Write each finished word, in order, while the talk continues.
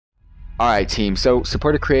Alright team, so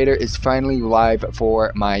Support a Creator is finally live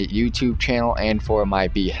for my YouTube channel and for my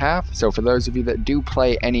behalf. So for those of you that do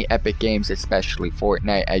play any epic games, especially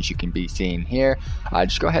Fortnite, as you can be seeing here,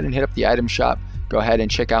 just go ahead and hit up the item shop. Go ahead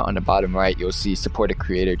and check out on the bottom right, you'll see Support a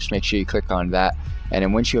Creator. Just make sure you click on that. And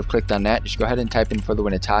then once you have clicked on that, just go ahead and type in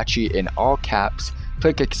FTWitachi in all caps.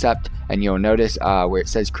 Click accept and you'll notice where it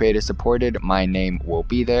says creator supported, my name will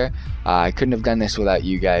be there. I couldn't have done this without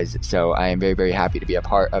you guys, so I am very happy to be a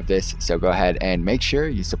part of this. So go ahead and make sure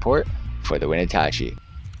you support FTWitachi.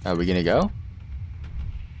 Are we gonna go?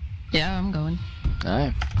 Yeah, I'm going.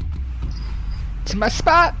 Alright. To my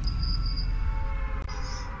spot!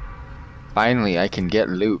 Finally, I can get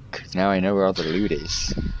loot, 'cause now I know where all the loot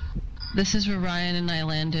is. This is where Ryan and I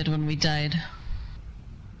landed when we died.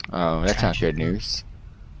 Oh, that's not good news.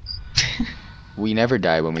 We never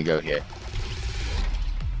die when we go here.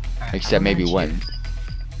 Except maybe one.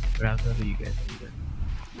 But I'll go to you guys.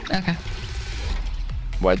 Okay.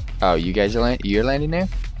 What? Oh, you guys are you're landing there?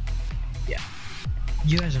 Yeah.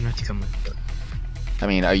 You guys don't have to come with me. I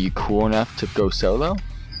mean, are you cool enough to go solo?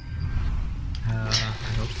 I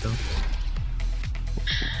hope so.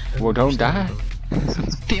 Well, don't die.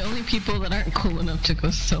 The only people that aren't cool enough to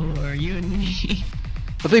go solo are you and me.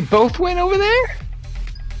 But they both went over there?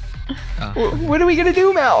 What are we gonna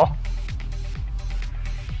do, Mel?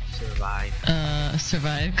 Survive.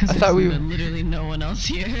 Survive, because there's literally no one else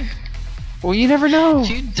here. Well, you never know. If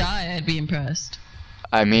you die, I'd be impressed.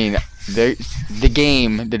 I mean,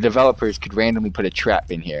 the developers could randomly put a trap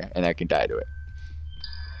in here, and I could die to it.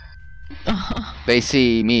 They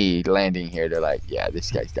see me landing here, they're like, yeah,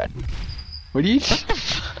 this guy's done. What do you...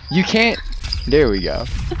 You can't... There we go.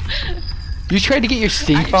 You tried to get your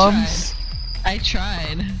stink bombs? I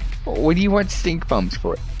tried. What do you want stink bombs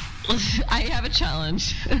for? I have a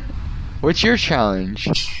challenge. What's your challenge?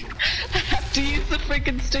 I have to use the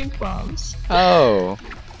freaking stink bombs. Oh.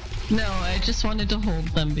 No, I just wanted to hold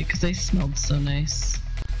them because they smelled so nice.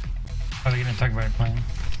 Are they gonna talk about your plan?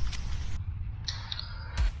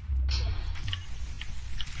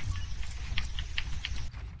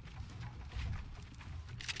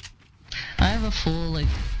 I have a full, like,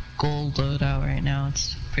 gold loadout right now.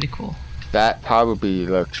 It's pretty cool. That probably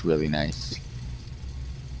looks really nice.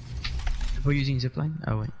 We're using zipline?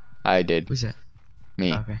 Oh wait. I did. Who's that?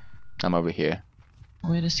 Me. Okay. I'm over here.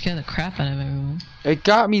 Way to scare the crap out of everyone. It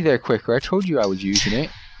got me there quicker. I told you I was using it.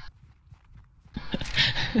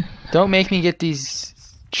 Don't make me get these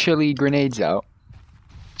chili grenades out.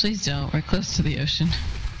 Please don't. We're close to the ocean.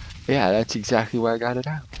 Yeah, that's exactly why I got it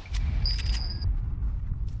out.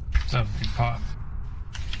 What's up, big pop?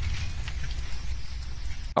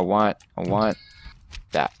 I want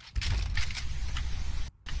that.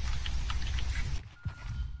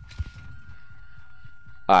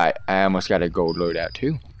 Alright, I almost got a gold loadout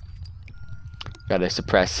too. Got a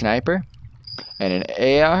suppressed sniper and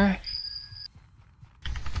an AR.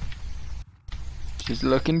 Just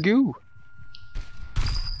looking goo.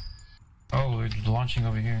 Oh, they're launching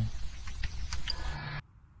over here.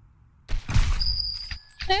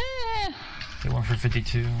 They went for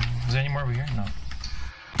 52. Is there any more over here? No.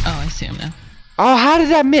 Oh, I see him now. Oh, how did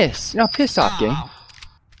that miss? No, piss off, game.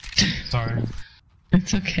 Sorry.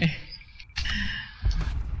 It's okay.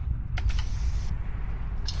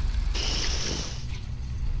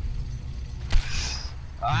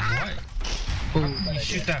 What? You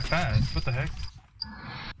shoot that fast? What the heck?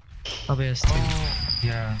 Probably has Oh,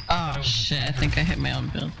 yeah. Oh shit, I think I hit my own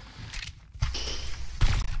build.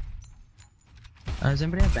 Does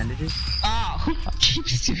anybody have bandages? Oh, who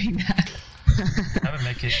keeps doing that? I have a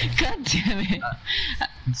med kit. God damn it. Oh,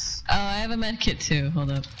 I have a med kit too,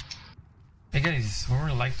 hold up. Hey guys, when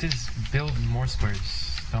we're like this, build more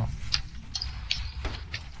squares. Don't.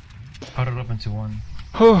 Cut it up into one.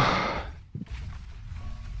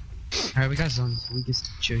 Alright, we got zones. We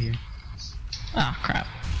just chill here. Oh crap.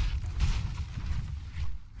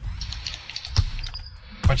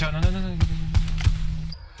 Watch out, no.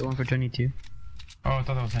 The one for 22. Oh, I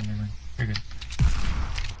thought that was Henry. You're good.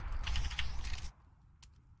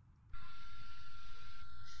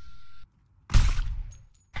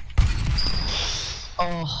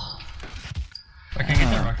 Oh. I can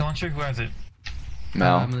get that rocket launcher. Who has it?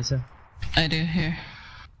 No. Melissa. I do here.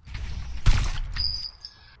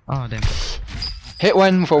 Oh, damn. Hit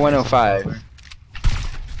one for 105.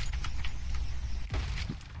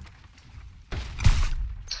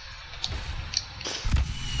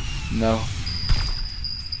 No.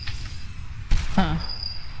 Huh.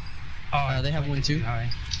 Oh, they have one too. High.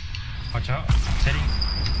 Watch out. Steady.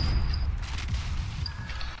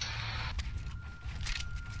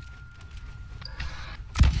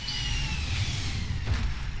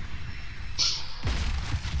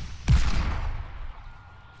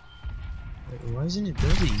 Why isn't it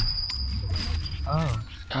building? Oh.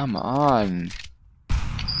 Come on.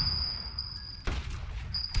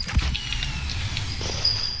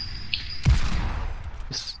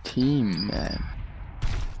 This team, man.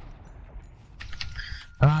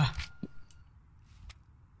 Ah.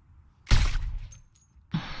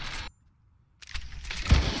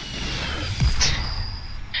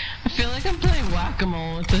 I feel like I'm playing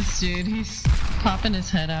whack-a-mole with this dude. He's popping his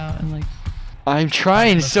head out and like. I'm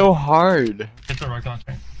trying so hard. Hit the rocket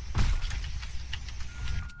launcher.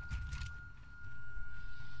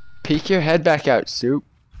 Peek your head back out, Soup.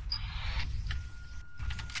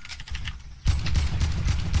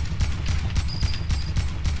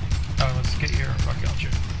 Oh, let's get your rocket launcher.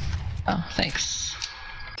 Oh, thanks.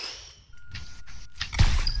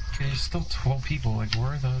 Okay, there's still 12 people. Like,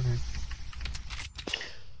 where are the other?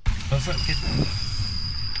 Let's not get.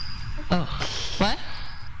 Oh, what?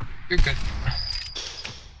 You're good.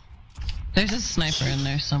 There's a sniper in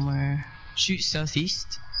there somewhere. Shoot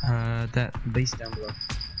southeast. That base down below.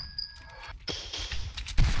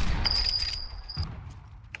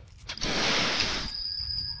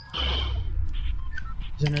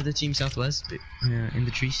 There's another team southwest, in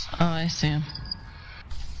the trees. Oh, I see him.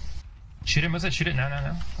 Shoot it, was it? Shoot it now, now,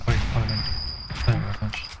 now. Oh, wait, oh, no. Oh, rocket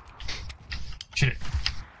launch. Shoot it.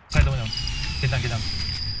 Side the window. Get down, get down.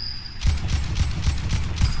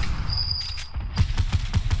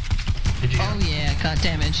 Did you get Oh it? yeah, got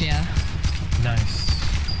damage, yeah. Nice.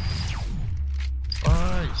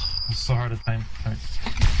 Fudge. It's so hard to time. Alright.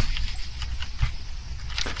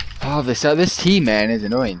 Oh, this team, man, is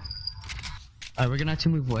annoying. We're gonna have to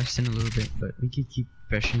move west in a little bit, but we can keep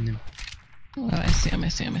pressuring them. Oh, I see him, I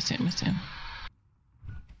see him, I see him, I see him.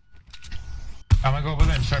 I'm gonna go over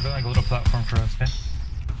there and start building like a little platform for us, okay?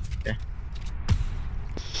 Okay.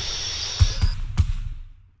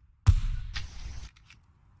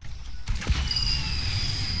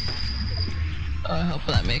 Oh, I hope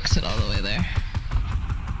that makes it all the way there.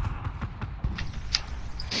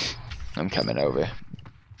 I'm coming over.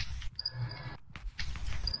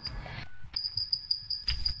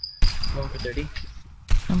 Going for 30.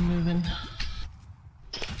 I'm moving.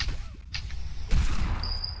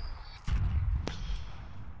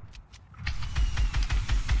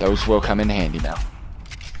 Those will come in handy now.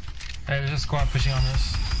 Hey, there's a squad pushing on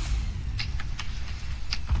us.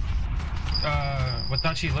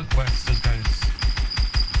 Witachi, look west, those guys.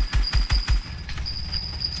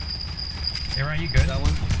 Hey, Ryan, you good? That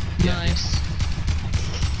one? Nice.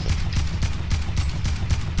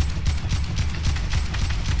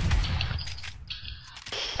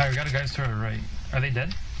 Alright, we got a guys to our right. Are they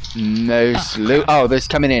dead? No loot. Oh, there's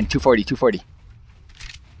coming in. 240, 240.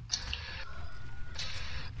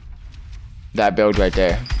 That build right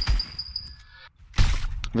there.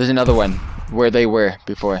 There's another one where they were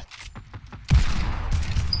before.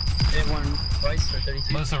 Hit one twice for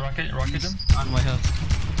 33. Melissa, rocket them? On my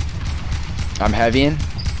health. I'm heavying.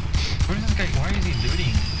 Where's this guy? Why is he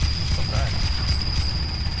looting? So bad.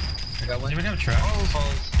 I got Does one. anybody have traps? Oh,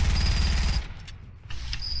 balls.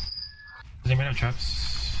 Does anybody have traps?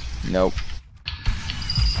 Nope.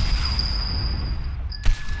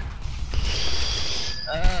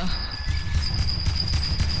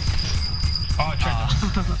 Oh,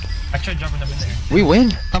 I tried jumping them in there. We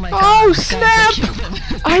win. Oh my god. Oh, guys, snap! I killed him.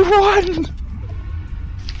 I won.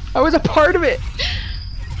 I was a part of it.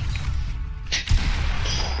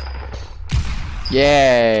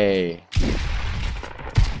 Yay.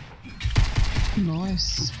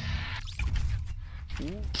 Nice.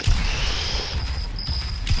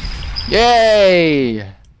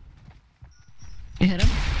 Yay. You hit him?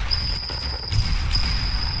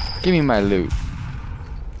 Give me my loot.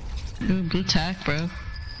 Ooh, good tack, bro.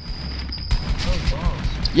 Oh,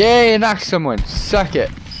 balls. Yay, I knocked someone. Suck it.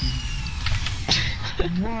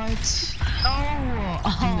 What?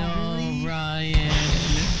 Oh, No, really? Ryan.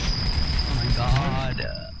 Oh my god.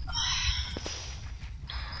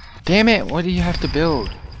 Damn it, what do you have to build?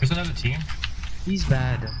 There's another team. He's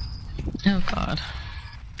bad. Oh god.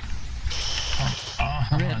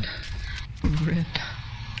 Rip. Rip.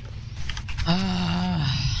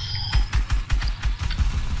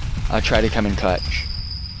 I'll try to come in clutch.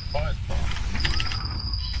 What?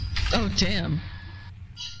 Oh damn.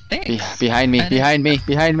 Thanks. Behind me, I didn't- behind me,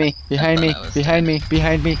 behind me, behind thought me, that was behind me,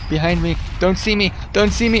 behind me, behind me. Don't see me,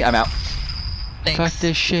 don't see me. I'm out. Thanks. Fuck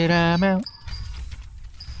this shit, I'm out.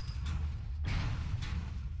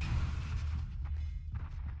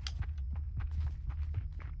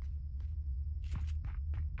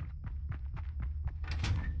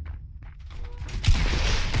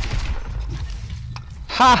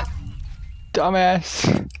 Ha!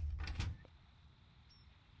 Dumbass.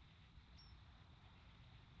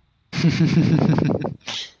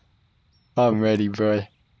 I'm ready, bro.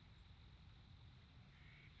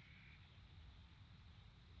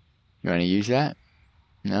 You want to use that?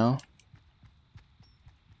 No?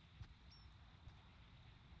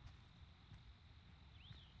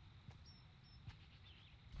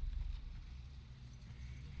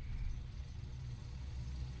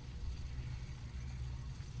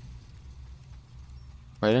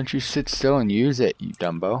 Why don't you sit still and use it, you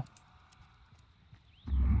dumbo?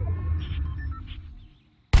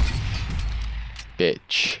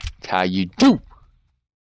 Bitch. That's how you do!